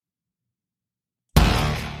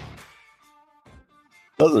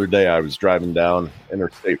The other day, I was driving down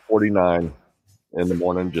Interstate 49 in the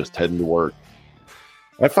morning, just heading to work.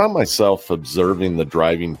 I found myself observing the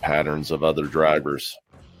driving patterns of other drivers.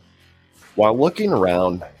 While looking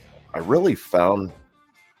around, I really found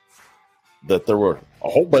that there were a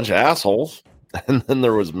whole bunch of assholes, and then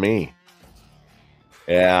there was me.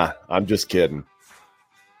 Yeah, I'm just kidding.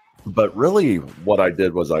 But really, what I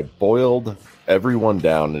did was I boiled everyone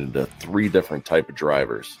down into three different type of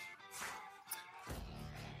drivers.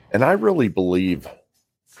 And I really believe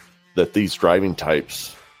that these driving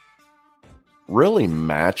types really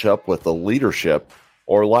match up with the leadership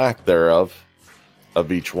or lack thereof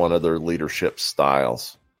of each one of their leadership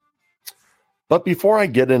styles. But before I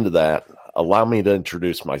get into that, allow me to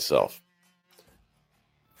introduce myself.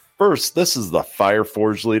 First, this is the Fire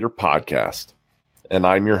Forge Leader podcast, and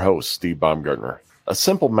I'm your host, Steve Baumgartner, a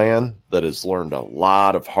simple man that has learned a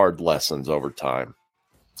lot of hard lessons over time.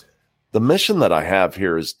 The mission that I have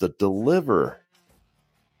here is to deliver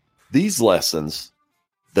these lessons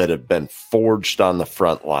that have been forged on the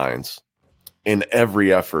front lines in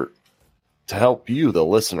every effort to help you, the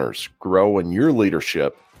listeners, grow in your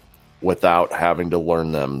leadership without having to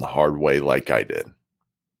learn them the hard way like I did.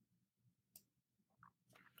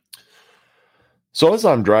 So as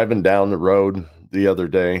I'm driving down the road the other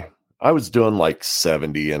day, I was doing like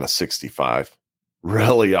 70 and a 65.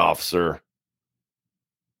 Really, officer?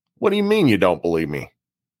 What do you mean you don't believe me?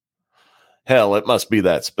 Hell, it must be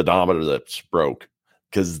that speedometer that's broke,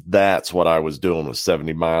 because that's what I was doing with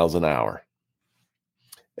 70 miles an hour.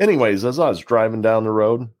 Anyways, as I was driving down the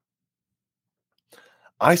road,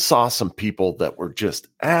 I saw some people that were just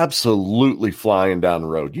absolutely flying down the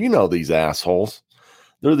road. You know these assholes.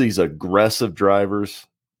 They're these aggressive drivers.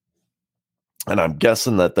 And I'm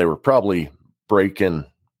guessing that they were probably breaking,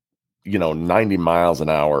 90 miles an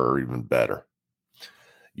hour or even better.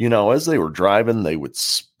 As they were driving, they would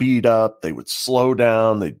speed up, they would slow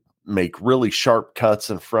down, they'd make really sharp cuts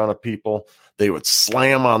in front of people. They would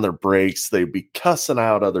slam on their brakes. They'd be cussing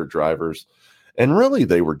out other drivers. And really,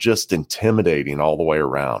 they were just intimidating all the way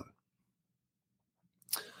around.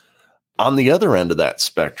 On the other end of that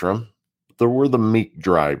spectrum, there were the meek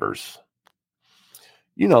drivers.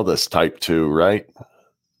 You know this type 2, right?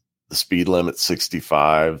 The speed limit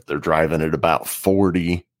 65. They're driving at about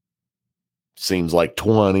 40. Seems like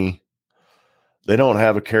 20. They don't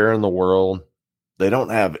have a care in the world. They don't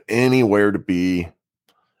have anywhere to be.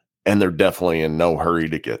 And they're definitely in no hurry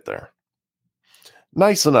to get there.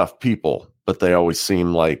 Nice enough people, but they always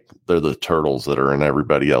seem like they're the turtles that are in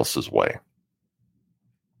everybody else's way.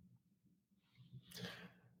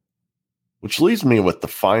 Which leaves me with the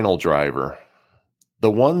final driver,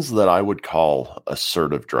 the ones that I would call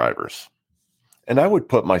assertive drivers. And I would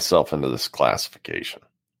put myself into this classification.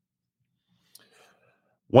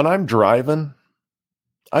 When I'm driving,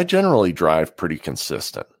 I generally drive pretty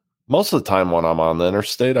consistent. Most of the time when I'm on the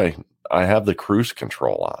interstate, I have the cruise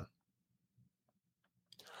control on.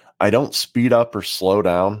 I don't speed up or slow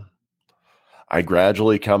down. I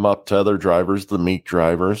gradually come up to other drivers, the meek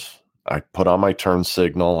drivers. I put on my turn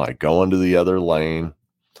signal. I go into the other lane.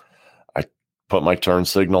 I put my turn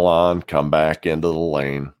signal on, come back into the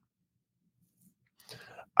lane.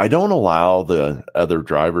 I don't allow the other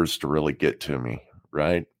drivers to really get to me,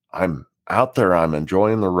 right? I'm out there. I'm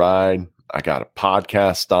enjoying the ride. I got a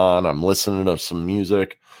podcast on. I'm listening to some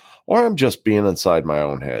music, or I'm just being inside my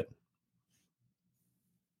own head.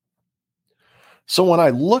 So when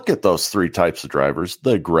I look at those three types of drivers,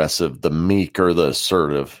 the aggressive, the meek, or the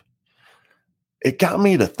assertive, it got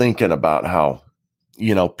me to thinking about how,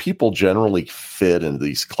 people generally fit into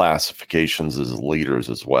these classifications as leaders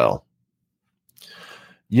as well.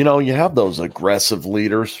 You have those aggressive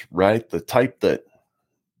leaders, right? The type that,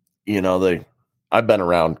 I've been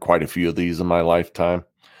around quite a few of these in my lifetime.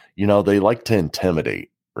 They like to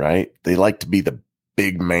intimidate, right? They like to be the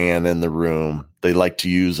big man in the room. They like to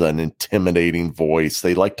use an intimidating voice.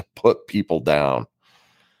 They like to put people down.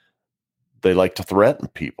 They like to threaten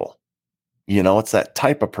people. It's that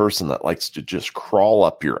type of person that likes to just crawl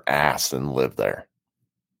up your ass and live there.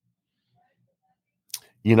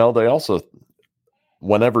 They also,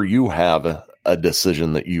 whenever you have a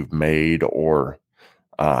decision that you've made or,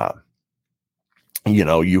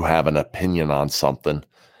 you have an opinion on something,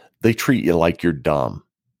 they treat you like you're dumb.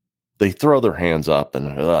 They throw their hands up and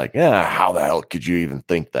they're like, how the hell could you even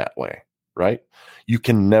think that way? Right? You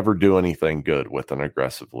can never do anything good with an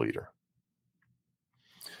aggressive leader.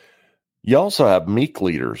 You also have meek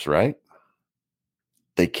leaders, right?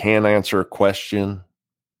 They can't answer a question.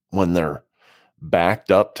 When they're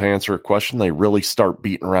backed up to answer a question, they really start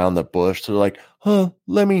beating around the bush. They're like,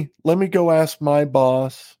 let me go ask my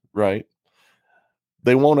boss, right?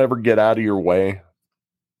 They won't ever get out of your way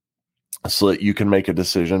so that you can make a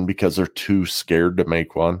decision because they're too scared to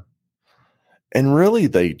make one. And really,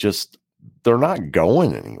 they're not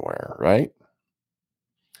going anywhere, right?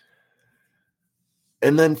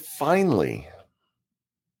 And then finally,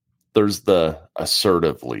 there's the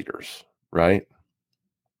assertive leaders, right?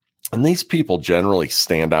 And these people generally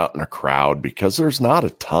stand out in a crowd because there's not a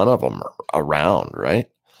ton of them around, right?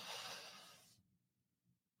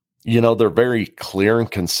 They're very clear and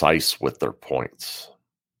concise with their points.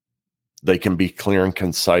 They can be clear and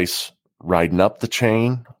concise riding up the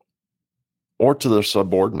chain or to their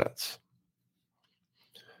subordinates.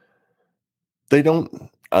 They don't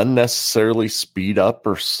unnecessarily speed up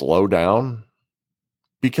or slow down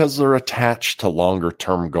because they're attached to longer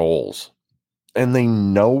term goals and they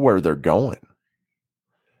know where they're going.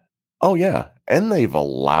 Oh, yeah. And they've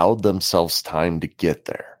allowed themselves time to get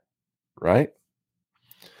there, right?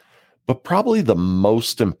 But probably the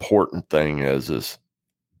most important thing is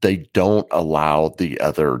they don't allow the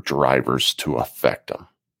other drivers to affect them.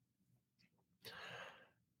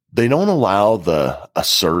 They don't allow the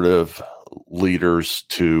assertive leaders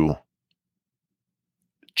to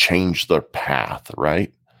change their path,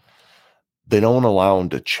 right? They don't allow them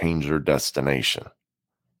to change their destination.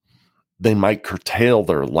 They might curtail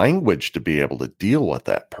their language to be able to deal with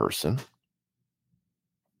that person,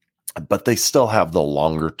 but they still have the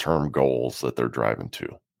longer term goals that they're driving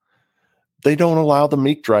to. They don't allow the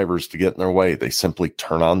meek drivers to get in their way. They simply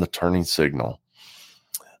turn on the turning signal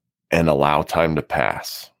and allow time to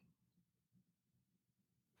pass.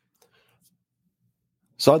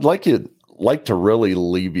 So I'd like to really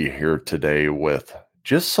leave you here today with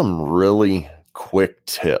just some really quick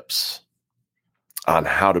tips on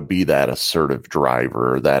how to be that assertive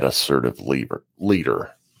driver, that assertive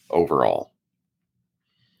leader overall.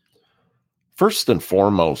 First and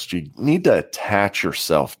foremost, you need to attach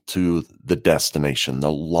yourself to the destination,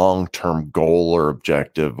 the long-term goal or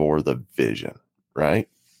objective or the vision, right?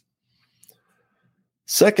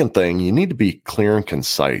 Second thing, you need to be clear and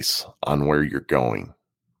concise on where you're going.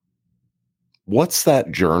 What's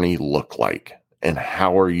that journey look like and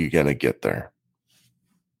how are you going to get there?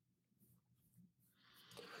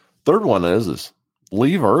 Third one is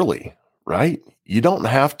leave early, right? You don't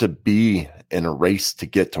have to be in a race to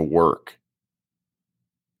get to work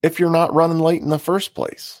if you're not running late in the first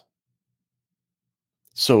place.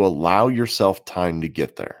 So allow yourself time to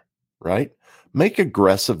get there, right? Make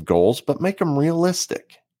aggressive goals, but make them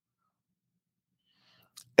realistic.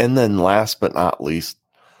 And then last but not least,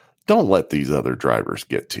 don't let these other drivers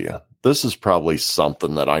get to you. This is probably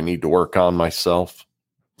something that I need to work on myself.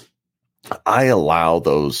 I allow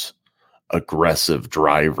those aggressive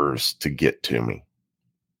drivers to get to me.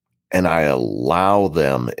 And I allow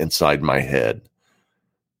them inside my head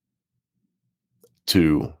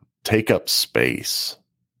to take up space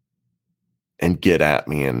and get at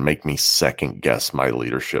me and make me second guess my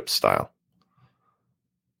leadership style.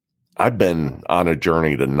 I've been on a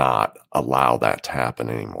journey to not allow that to happen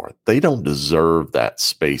anymore. They don't deserve that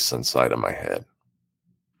space inside of my head.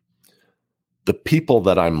 The people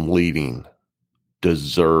that I'm leading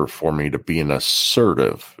deserve for me to be an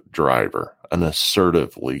assertive driver, an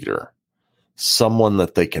assertive leader, someone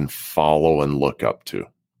that they can follow and look up to.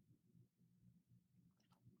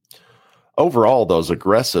 Overall, those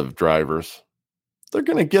aggressive drivers, they're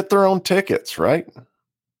going to get their own tickets, right?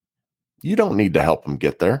 You don't need to help them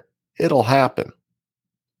get there. It'll happen.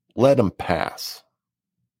 Let them pass.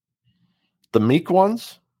 The meek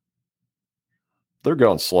ones, they're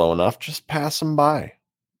going slow enough. Just pass them by.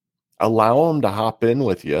 Allow them to hop in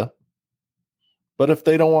with you. But if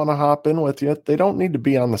they don't want to hop in with you, they don't need to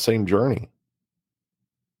be on the same journey.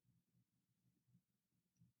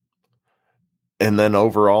 And then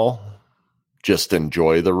overall, just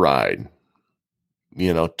enjoy the ride.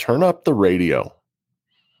 Turn up the radio.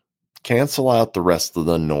 Cancel out the rest of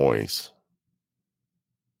the noise.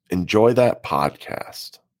 Enjoy that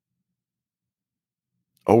podcast.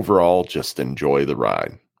 Overall, just enjoy the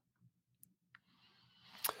ride.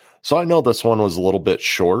 So I know this one was a little bit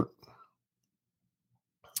short,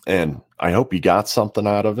 and I hope you got something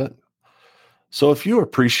out of it. So if you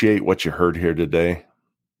appreciate what you heard here today,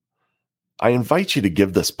 I invite you to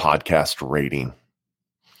give this podcast a rating.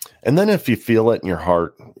 And then if you feel it in your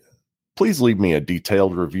heart, please leave me a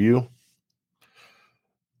detailed review.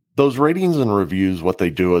 Those ratings and reviews, what they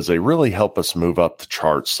do is they really help us move up the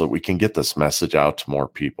charts so that we can get this message out to more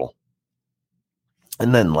people.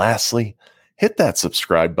 And then lastly, hit that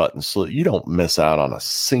subscribe button so that you don't miss out on a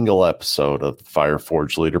single episode of the Fire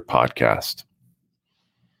Forge Leader podcast.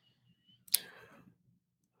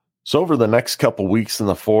 So over the next couple weeks in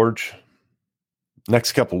the Forge,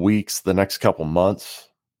 next couple weeks, the next couple months,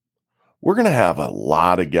 we're going to have a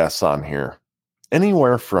lot of guests on here,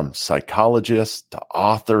 anywhere from psychologists to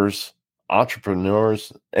authors,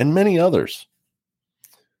 entrepreneurs, and many others.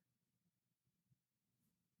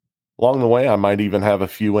 Along the way, I might even have a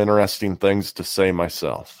few interesting things to say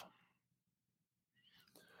myself.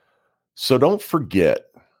 So don't forget,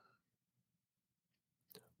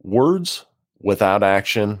 words without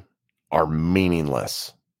action are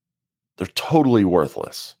meaningless. They're totally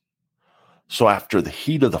worthless. So after the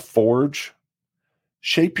heat of the forge,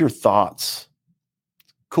 shape your thoughts,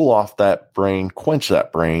 cool off that brain, quench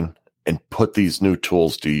that brain, and put these new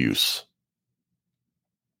tools to use.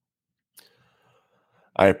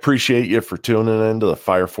 I appreciate you for tuning in to the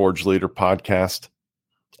Fireforge Leader podcast,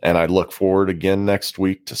 and I look forward again next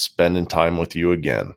week to spending time with you again.